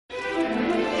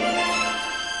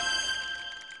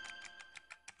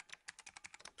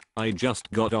I just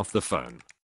got off the phone.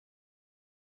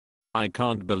 I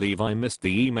can't believe I missed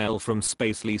the email from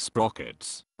Spacely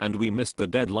Sprockets, and we missed the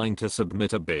deadline to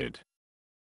submit a bid.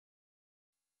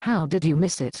 How did you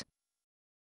miss it?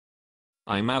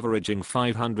 I'm averaging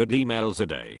 500 emails a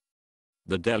day.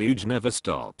 The deluge never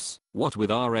stops, what with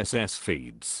RSS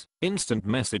feeds, instant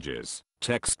messages,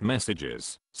 text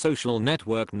messages, social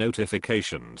network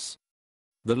notifications.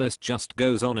 The list just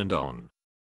goes on and on.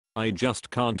 I just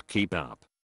can't keep up.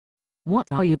 What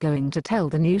are you going to tell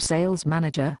the new sales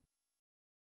manager?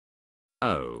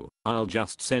 Oh, I'll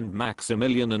just send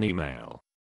Maximilian an email.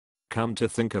 Come to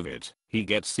think of it, he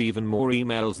gets even more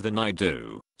emails than I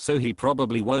do, so he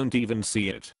probably won't even see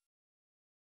it.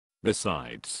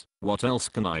 Besides, what else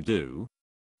can I do?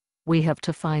 We have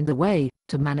to find a way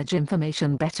to manage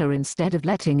information better instead of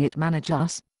letting it manage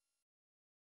us.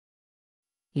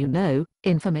 You know,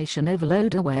 Information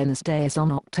Overload Awareness Day is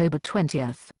on October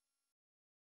 20th.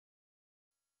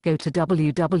 Go to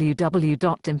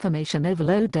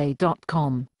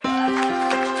www.informationoverloadday.com.